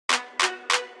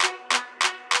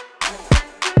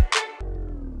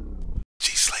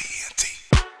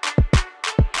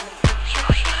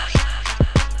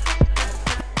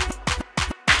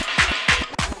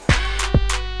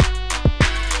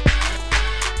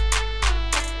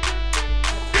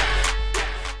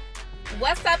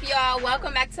What's up, y'all?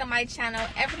 Welcome back to my channel.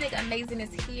 Everything amazing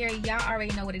is here. Y'all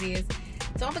already know what it is.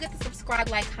 Don't forget to subscribe,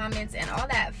 like, comments, and all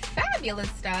that fabulous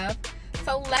stuff.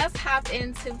 So let's hop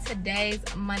into today's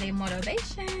Monday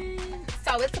motivation.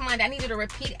 So it's Monday. I need you to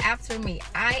repeat after me.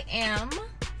 I am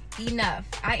enough.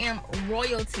 I am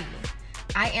royalty.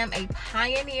 I am a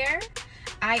pioneer.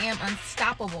 I am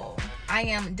unstoppable. I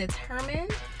am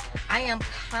determined. I am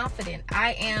confident.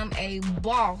 I am a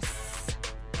boss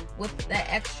with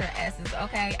the extra S's,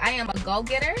 okay? I am a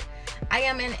go-getter. I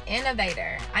am an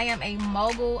innovator. I am a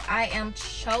mogul. I am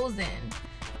chosen.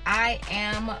 I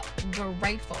am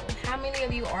grateful. How many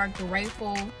of you are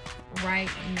grateful right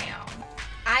now?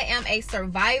 I am a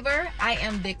survivor. I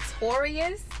am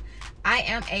victorious. I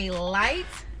am a light.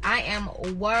 I am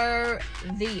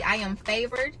worthy. I am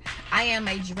favored. I am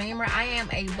a dreamer. I am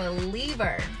a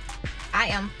believer. I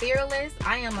am fearless.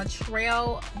 I am a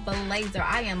trailblazer.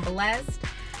 I am blessed.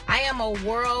 I am a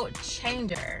world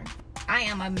changer. I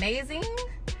am amazing.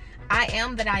 I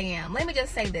am that I am. Let me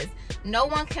just say this. No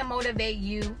one can motivate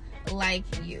you like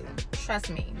you. Trust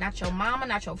me. Not your mama,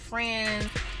 not your friends,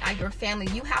 not your family.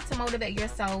 You have to motivate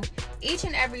yourself each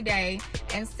and every day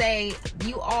and say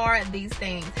you are these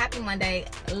things. Happy Monday.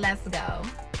 Let's go.